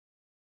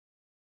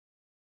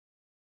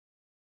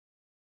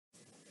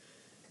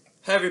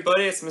Hi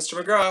everybody, it's Mr.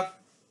 McGraw.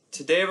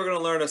 Today we're going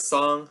to learn a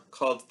song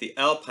called the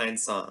Alpine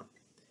Song.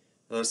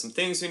 Now, there's some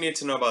things we need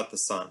to know about the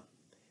song.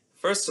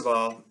 First of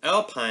all,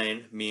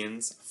 Alpine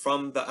means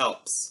from the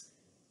Alps.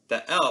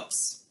 The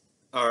Alps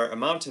are a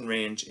mountain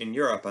range in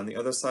Europe on the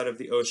other side of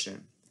the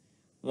ocean.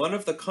 One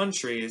of the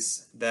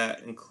countries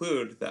that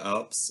include the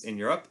Alps in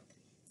Europe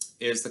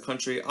is the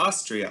country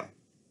Austria.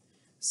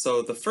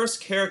 So the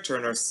first character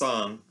in our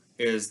song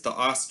is the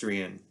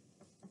Austrian,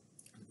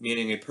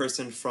 meaning a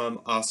person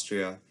from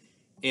Austria.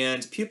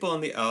 And people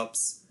in the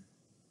Alps,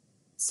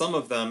 some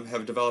of them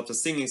have developed a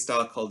singing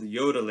style called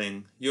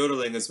yodeling.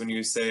 Yodeling is when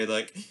you say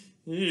like,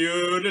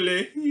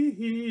 yodeling,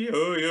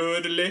 oh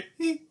yodeling,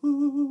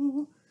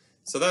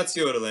 so that's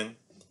yodeling.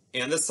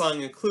 And this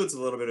song includes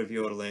a little bit of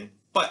yodeling,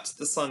 but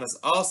this song is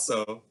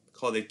also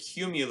called a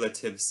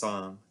cumulative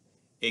song.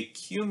 A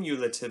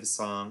cumulative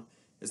song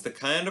is the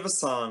kind of a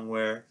song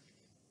where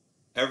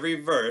every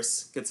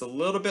verse gets a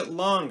little bit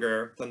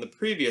longer than the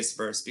previous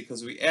verse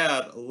because we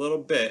add a little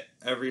bit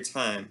every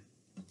time.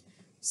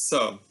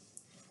 So,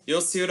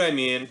 you'll see what I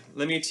mean.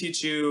 Let me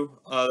teach you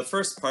the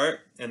first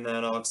part, and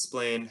then I'll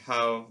explain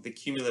how the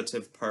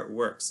cumulative part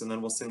works, and then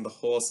we'll sing the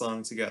whole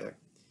song together.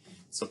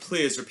 So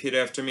please repeat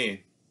after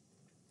me.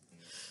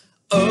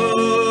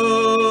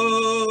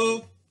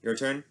 Oh, your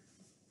turn.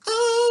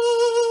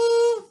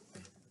 Oh,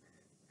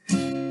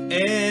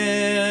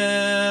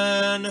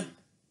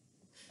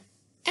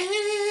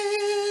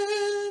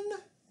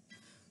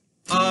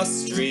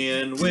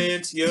 Austrian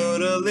went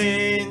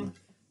yodeling,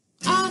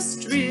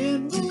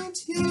 Austrian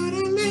went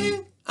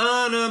yodeling,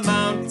 on a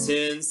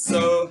mountain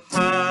so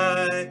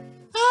high,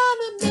 on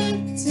a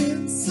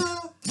mountain so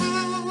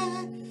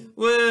high,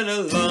 when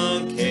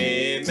along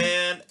came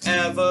an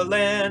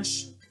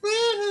avalanche,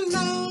 when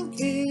along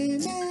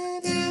came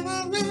an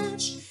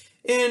avalanche,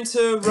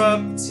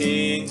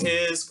 interrupting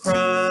his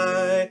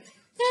cry,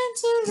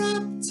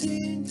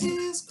 interrupting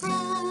his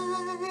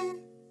cry.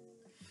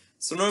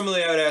 So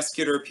normally I would ask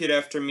you to repeat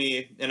after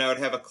me, and I would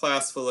have a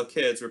class full of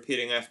kids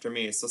repeating after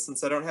me. So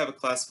since I don't have a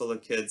class full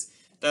of kids,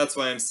 that's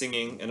why I'm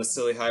singing in a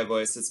silly high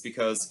voice. It's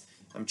because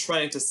I'm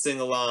trying to sing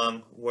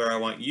along where I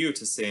want you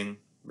to sing,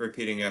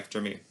 repeating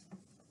after me.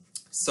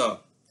 So,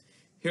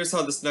 here's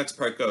how this next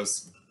part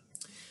goes.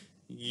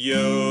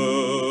 Yo-lady.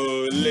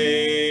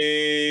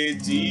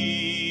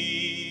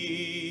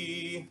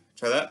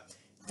 Try that.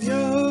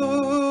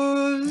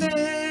 Yo-lady.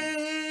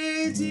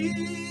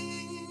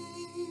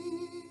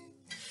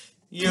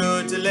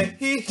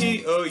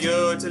 Yodelay-hee-hee, oh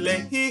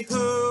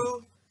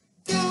yodelay-hee-hoo.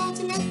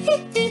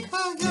 Yodelay-hee-hee,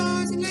 oh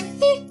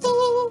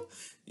yodelay-hee-hoo.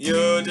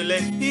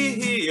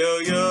 Yodelay-hee-hee, oh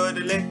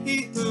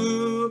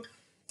yodelay-hee-hoo.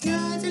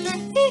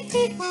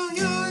 Yodelay-hee-hee, oh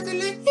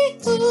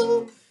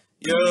yodelay-hee-hoo.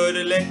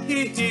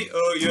 Yodelay-hee-hee,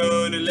 oh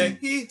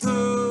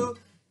yodelay-hee-hoo.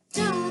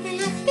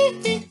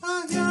 Yodelay-hee-hee,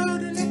 oh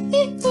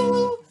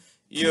yodelay-hee-hoo.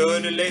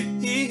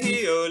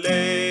 Yodelay-hee-hee,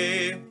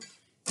 ole.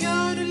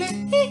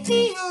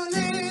 Yodelay-hee-hee, ole.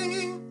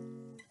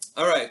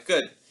 Alright,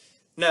 good.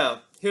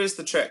 Now, here's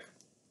the trick.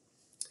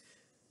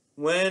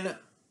 When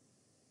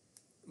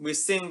we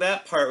sing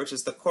that part, which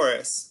is the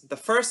chorus, the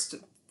first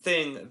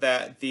thing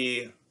that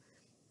the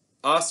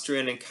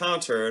Austrian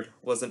encountered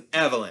was an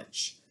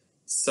avalanche.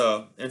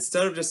 So,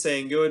 instead of just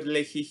saying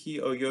yodelay-hee-hee,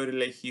 oh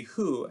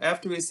yodelay-hee-hoo,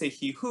 after we say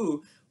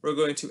hee-hoo, we're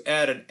going to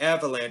add an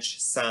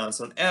avalanche sound.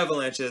 So an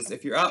avalanche is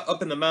if you're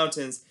up in the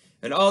mountains,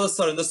 and all of a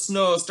sudden the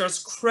snow starts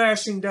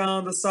crashing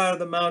down the side of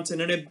the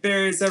mountain and it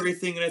buries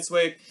everything in its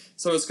wake,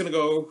 so it's going to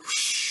go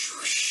whoosh,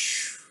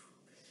 whoosh.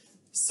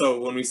 So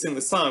when we sing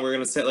the song, we're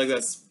going to say it like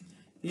this.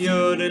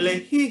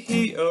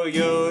 Yodelay-hee-hee, oh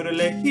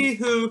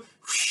yodelay-hee-hoo.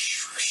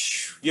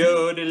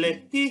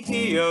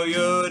 Yodelay-hee-hee, oh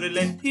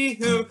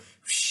yodelay-hee-hoo.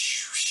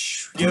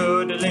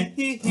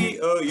 Yodelay-hee-hee,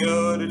 oh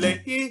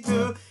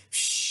yodelay-hee-hoo.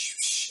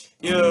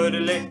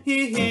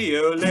 Yodelay-hee-hee,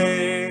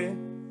 ole.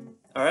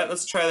 Alright,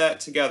 let's try that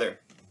together.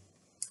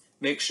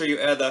 Make sure you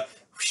add the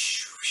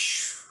whoosh,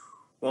 whoosh.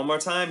 One more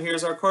time,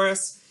 here's our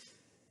chorus.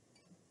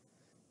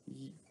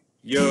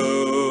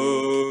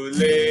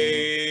 Yo-lady.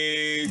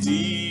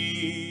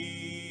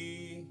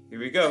 Here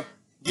we go.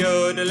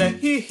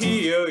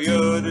 Yodelay-hee-hee, oh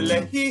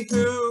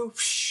yodelay-hee-hoo.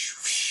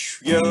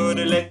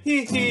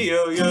 Yodelay-hee-hee,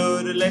 oh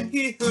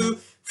yodelay-hee-hoo.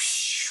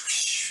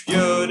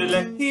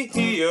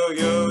 Yodelay-hee-hee, oh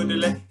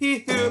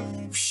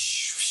yodelay-hee-hoo.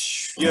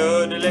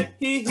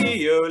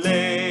 Yodelay-hee-hee,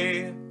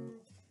 ole.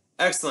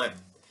 Excellent.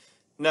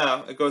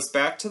 Now, it goes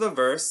back to the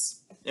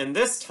verse, and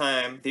this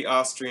time the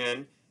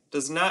Austrian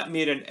does not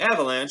meet an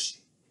avalanche,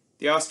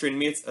 the Austrian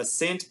meets a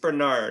Saint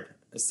Bernard.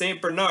 A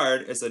Saint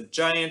Bernard is a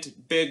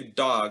giant, big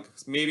dog.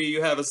 Maybe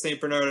you have a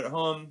Saint Bernard at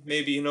home,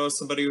 maybe you know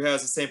somebody who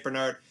has a Saint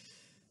Bernard,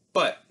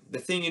 but the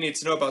thing you need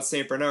to know about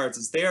Saint Bernards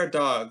is they are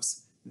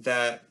dogs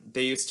that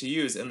they used to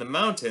use in the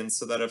mountains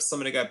so that if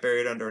somebody got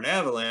buried under an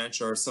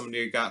avalanche or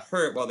somebody got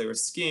hurt while they were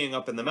skiing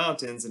up in the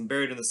mountains and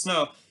buried in the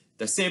snow,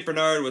 the Saint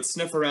Bernard would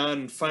sniff around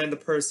and find the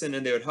person,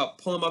 and they would help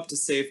pull them up to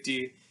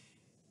safety,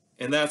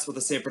 and that's what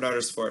the Saint Bernard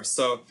is for.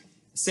 So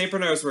Saint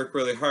Bernards work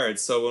really hard,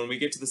 so when we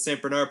get to the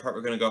Saint Bernard part,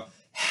 we're going to go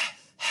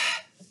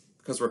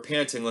because we're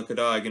panting like a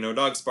dog. You know,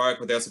 dogs bark,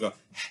 but they also go.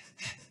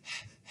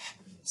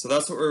 So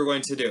that's what we're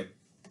going to do.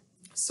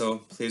 So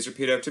please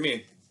repeat after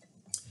me.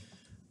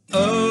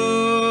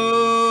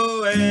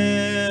 Oh,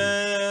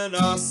 an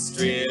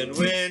Austrian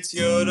went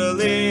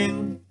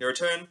yodeling. Your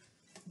turn.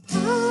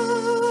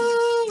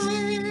 Oh,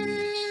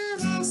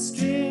 an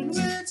Austrian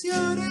went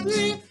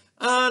yodeling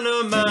on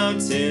a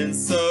mountain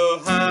so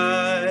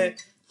high.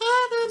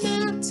 On a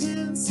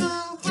mountain so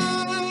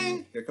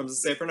high. Here comes a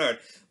Saint Bernard.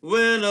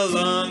 When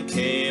along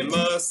came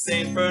a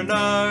Saint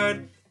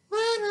Bernard.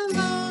 When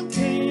along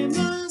came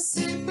a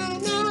Saint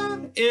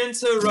Bernard,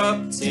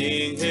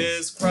 interrupting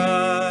his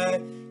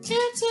cry.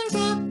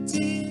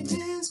 Interrupting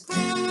his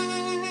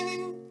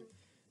cry.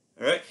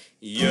 Alright.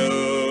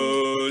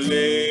 Yo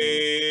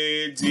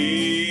lady.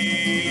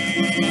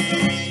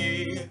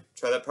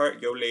 Try that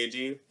part. Yo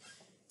lady.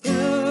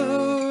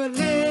 Yo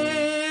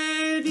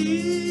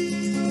lady.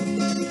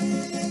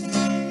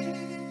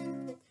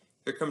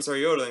 Here comes our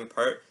yodeling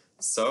part.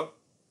 So,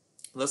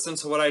 listen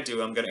to what I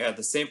do. I'm going to add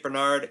the Saint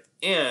Bernard,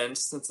 and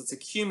since it's a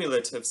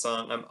cumulative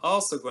song, I'm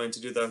also going to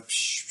do the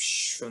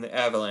from the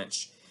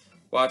avalanche.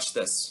 Watch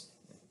this.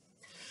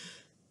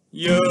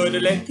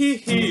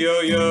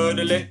 Yodel-hee-hee-oh,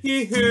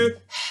 yodel-hee-hoo.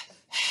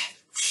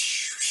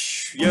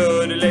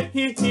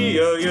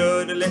 Yodel-hee-hee-oh,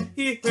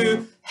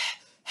 yodel-hee-hoo.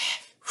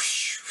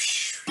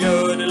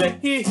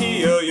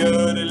 Yodel-hee-hee-oh,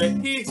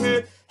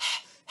 yodel-hee-hoo.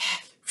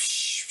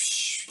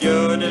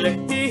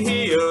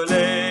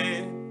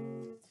 Yodel-hee-hee-oh-lay.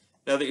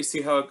 Now that you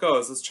see how it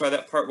goes, let's try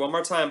that part one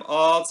more time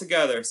all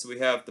together. So we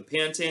have the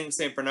panting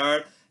Saint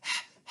Bernard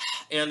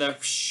and the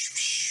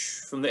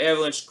from the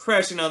avalanche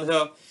crashing down the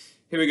hill.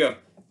 Here we go.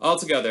 All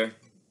together.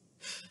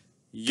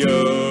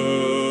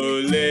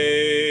 Yo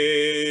lady.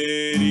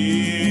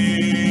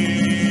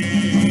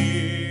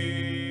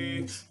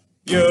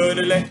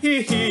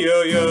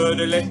 Yodel-hee-hee-oh,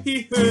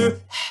 yodel-hee-hoo.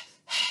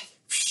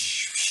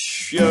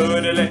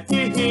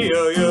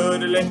 Yodel-hee-hee-oh,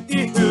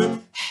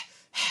 yodel-hee-hoo.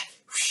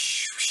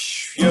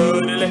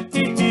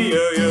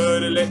 Yodel-hee-hee-oh,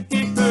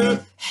 yodel-hee-hoo.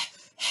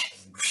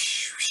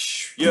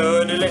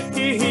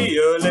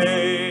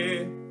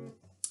 Yodel-hee-hee-oh-lay.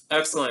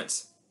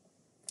 Excellent.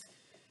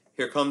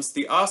 Here comes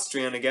the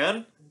Austrian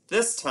again.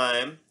 This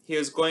time, he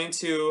is going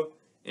to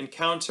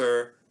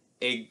encounter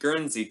a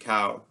Guernsey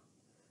cow.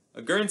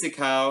 A Guernsey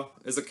cow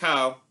is a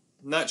cow.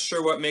 I'm not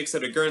sure what makes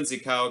it a Guernsey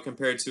cow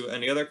compared to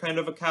any other kind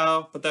of a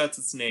cow, but that's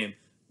its name,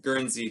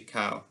 Guernsey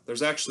cow.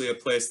 There's actually a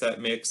place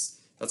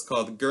that's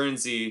called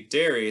Guernsey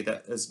Dairy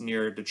that is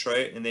near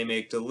Detroit, and they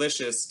make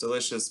delicious,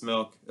 delicious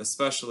milk,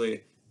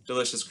 especially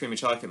delicious creamy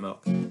chocolate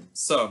milk.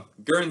 So,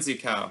 Guernsey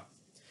cow.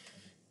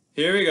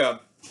 Here we go.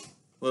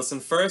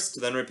 Listen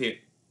first, then repeat.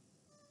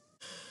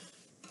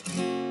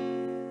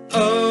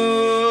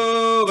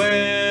 Oh,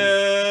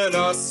 an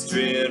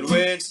Austrian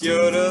went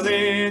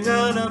yodeling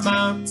on a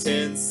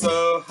mountain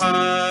so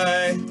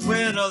high,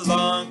 when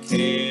along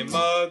came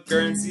a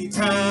Guernsey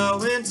cow,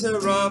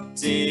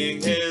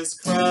 interrupting his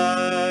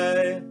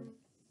cry.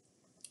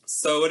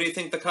 So what do you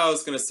think the cow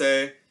is going to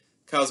say?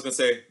 The cow's going to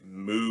say,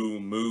 moo,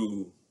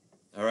 moo.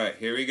 All right,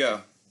 here we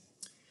go.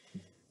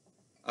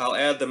 I'll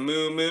add the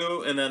moo,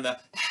 moo, and then the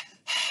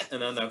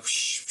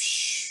whoosh,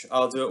 whoosh.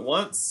 I'll do it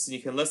once. You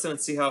can listen and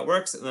see how it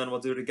works, and then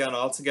we'll do it again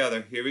all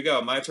together. Here we go.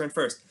 My turn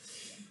first.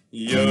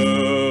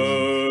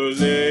 Yo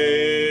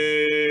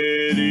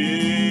lady.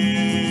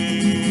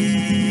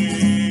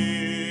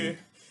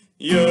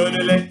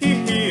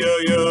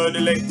 Yodel-hee-hee-oh,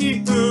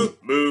 yodel-hee-hoo.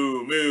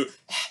 Moo, moo.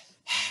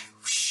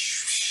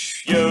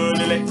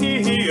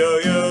 Yodel-hee-hee-oh,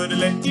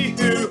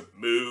 yodel-hee-hoo.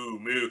 Moo,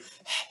 moo.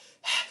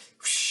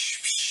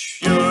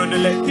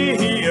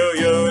 Yodel-hee-hee-oh,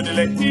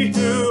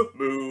 yodel-hee-hoo.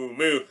 Moo,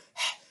 moo.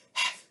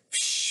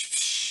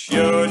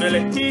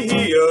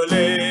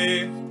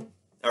 Yodel-hee-hee-oh-lay.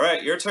 All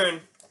right, your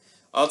turn.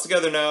 All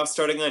together now,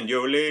 starting on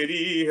Yo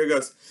Lady. Here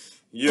goes.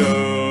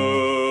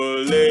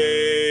 Yo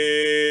lady.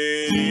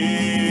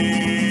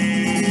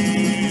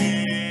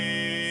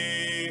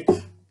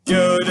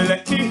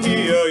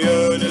 Yodel-hee-hee-oh,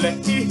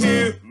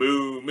 yodel-hee-hoo.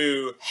 Moo,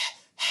 moo.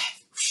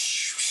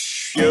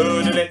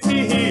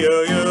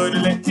 Yodel-hee-hee-oh,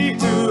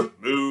 yodel-hee-hoo.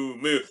 Moo,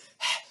 moo.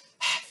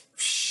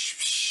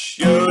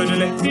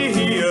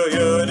 Yodel-hee-hee-oh,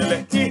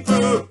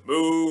 yodel-hee-hoo.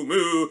 Moo,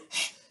 moo.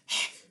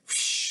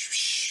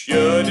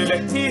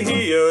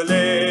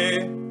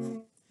 Yodel-hee-hee-oh-lay.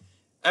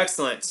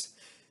 Excellent.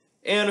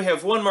 And we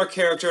have one more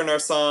character in our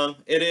song.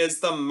 It is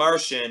the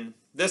Martian.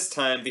 This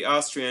time, the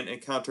Austrian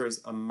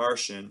encounters a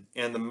Martian.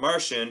 And the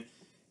Martian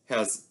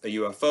has a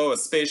UFO, a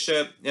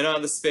spaceship. And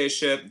on the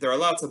spaceship, there are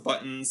lots of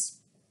buttons.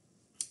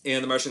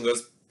 And the Martian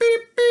goes,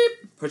 beep,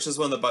 beep, pushes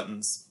one of the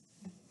buttons.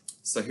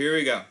 So here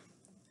we go.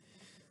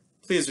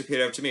 Please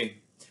repeat after me.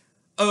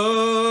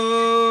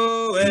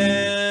 Oh,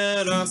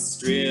 an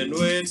Austrian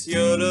went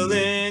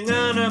yodeling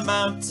on a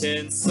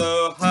mountain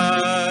so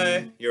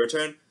high. Your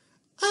turn.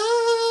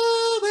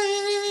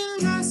 Oh,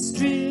 an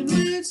Austrian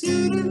went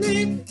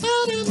yodeling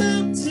on a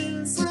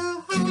mountain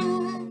so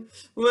high,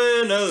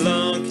 when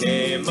along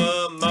came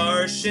a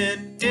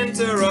Martian,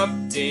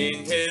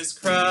 interrupting his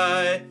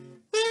cry.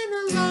 When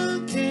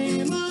along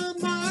came a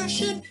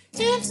Martian,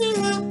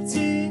 interrupting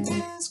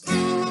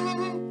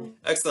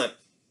Excellent.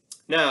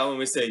 Now, when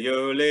we say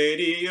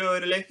yo-lady,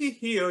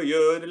 yo-de-lay-hee-hee-oh,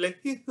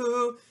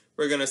 yo-de-lay-hee-hoo,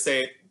 we're going to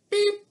say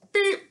beep,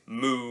 beep,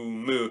 moo,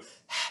 moo.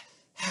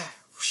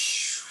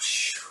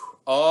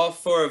 All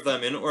 4 of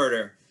them in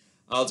order.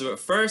 I'll do it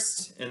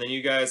first, and then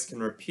you guys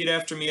can repeat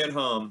after me at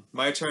home.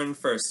 My turn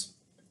first.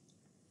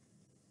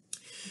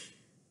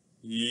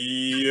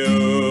 Yo-lady,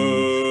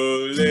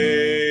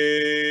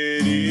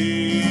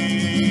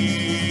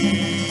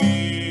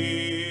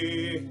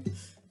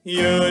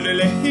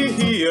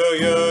 yo-de-lay-hee-hee-oh,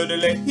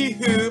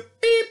 yo-de-lay-hee-hoo,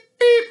 beep,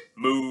 beep,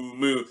 moo,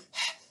 moo.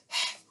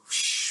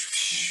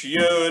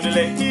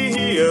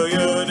 Yo-de-lay-hee-hee-oh,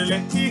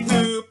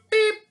 yo-de-lay-hee-hoo,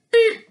 beep,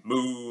 beep,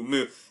 moo,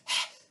 moo.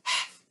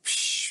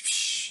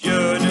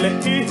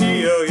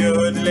 Yo-de-lay-hee-hee-oh,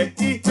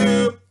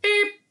 yo-de-lay-hee-hoo,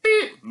 beep,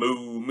 beep,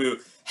 moo, moo.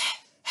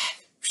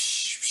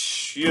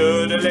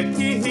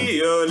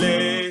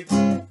 Yo-de-lay-hee-hee-oh-lay.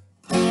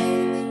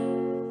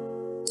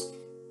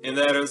 And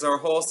that is our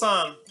whole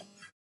song.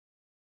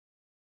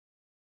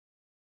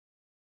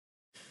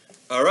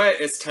 Alright,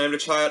 it's time to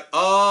try it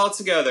all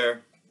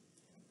together.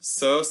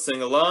 So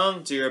sing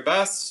along, do your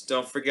best.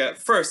 Don't forget,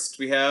 first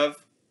we have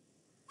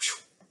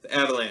the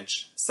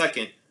avalanche.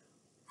 Second,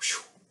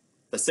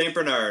 the St.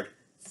 Bernard.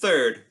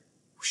 Third,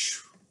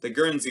 the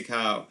Guernsey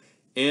cow.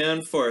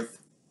 And fourth,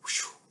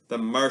 the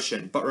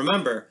Martian. But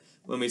remember,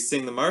 when we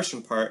sing the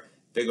Martian part,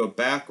 they go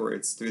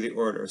backwards through the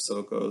order. So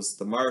it goes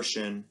the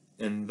Martian,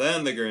 and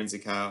then the Guernsey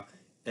cow,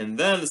 and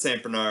then the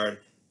St. Bernard,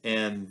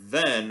 and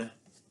then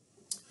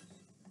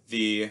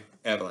the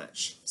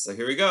avalanche. So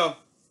here we go.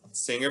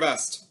 Sing your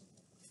best.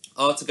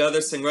 All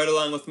together, sing right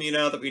along with me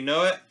now that we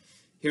know it.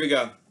 Here we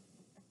go.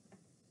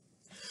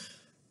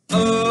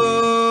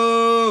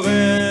 Oh,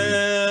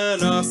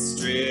 an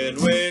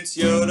Austrian went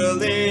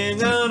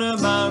yodeling on a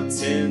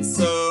mountain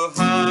so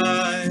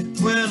high,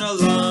 when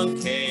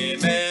along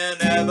came an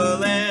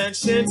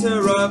avalanche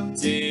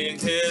interrupting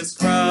his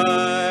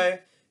cry.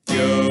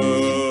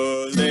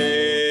 Yo-lady,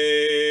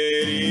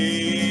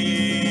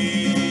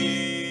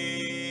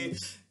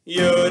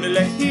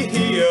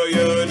 yodelay-hee-hee-oh,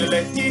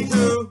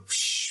 yodelay-hee-hoo,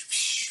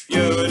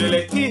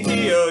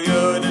 yodelay-hee-hee-oh,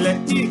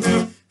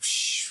 yodelay-hee-hoo,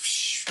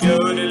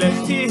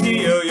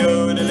 yodelay-hee-hee-oh,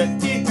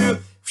 yodelay-hee-hoo,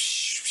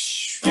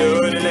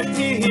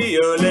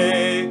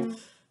 yodelay-hee-hee-oh-lay.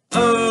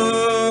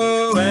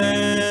 Oh,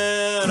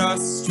 an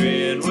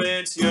Austrian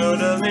went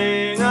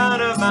yodeling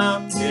on a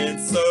mountain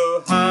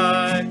so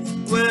high,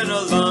 when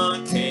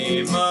along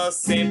came a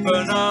St.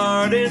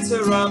 Bernard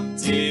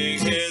interrupting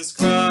his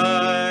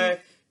cry.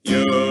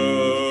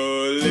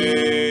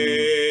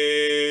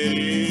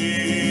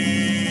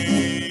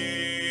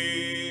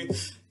 Yo-lady,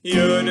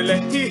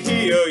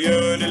 yodelay-hee-hee-oh,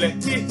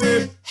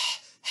 yodelay-hee-hoo,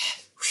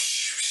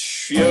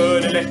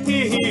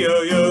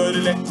 yodelay-hee-hee-oh,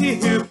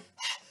 yodelay-hee-hoo,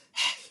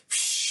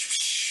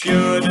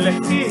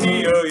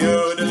 yodelay-hee-hee-oh,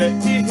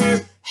 yodelay-hee-hoo,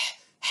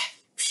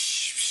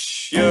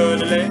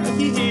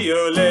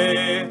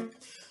 yodelay-hee-hee-oh-lay.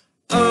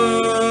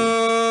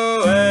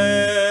 Oh,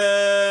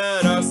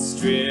 an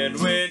Austrian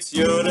went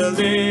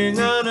yodeling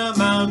on a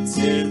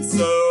mountain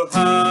so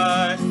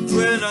high,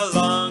 when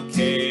along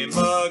came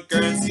a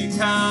Guernsey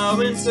cow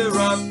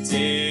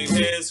interrupting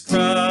his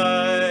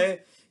cry.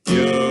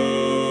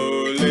 Yo-lady,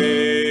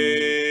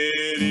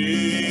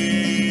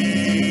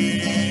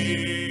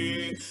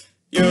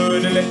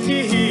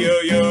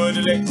 yodelay-hee-hee-oh,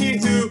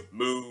 yodelay-hee-hoo,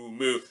 moo,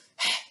 moo.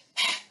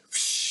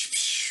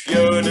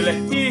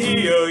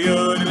 Yodelay-hee-hee-oh,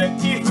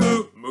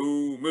 yodelay-hee-hoo,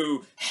 moo,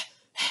 moo.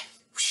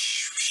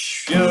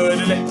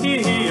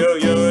 Yodelay-hee-hee-oh,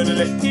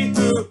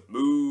 yodelay-hee-hoo,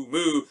 moo,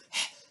 moo.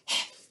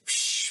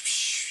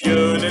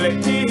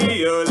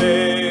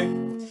 Yodelay-hee-hee-oh-lay.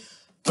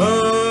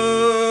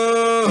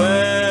 Oh,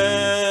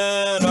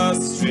 an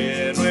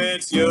Austrian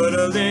went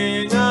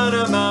yodeling on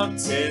a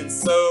mountain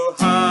so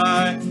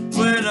high,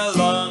 when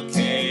along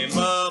came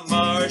a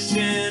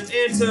Martian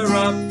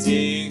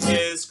interrupting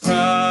his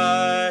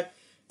cry.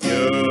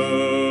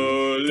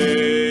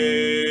 Yo-lady,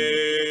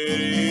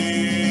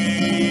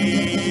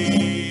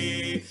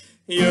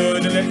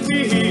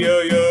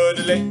 yodelay-hee-hee-oh,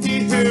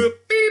 yodelay-hee-hoo,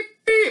 beep,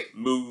 beep,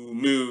 moo,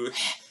 moo.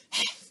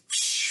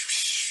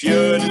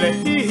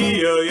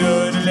 Yodelay-hee-hee-oh,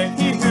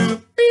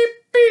 yodelay-hee-hoo, beep,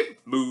 beep,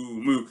 moo,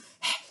 moo.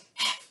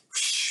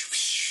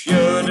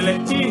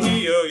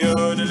 Yodelay-hee-hee-oh,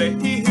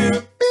 yodelay-hee-hoo,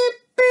 beep,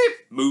 beep,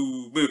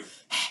 moo, moo.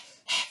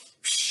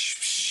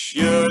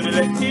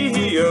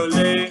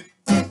 Yodelay-hee-hee-oh-lay.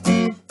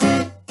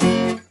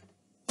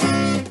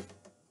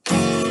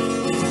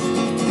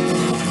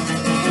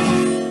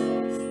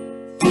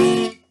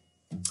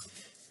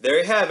 There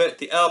you have it,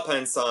 the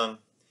Alpine Song.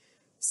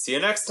 See you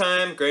next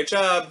time. Great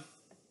job.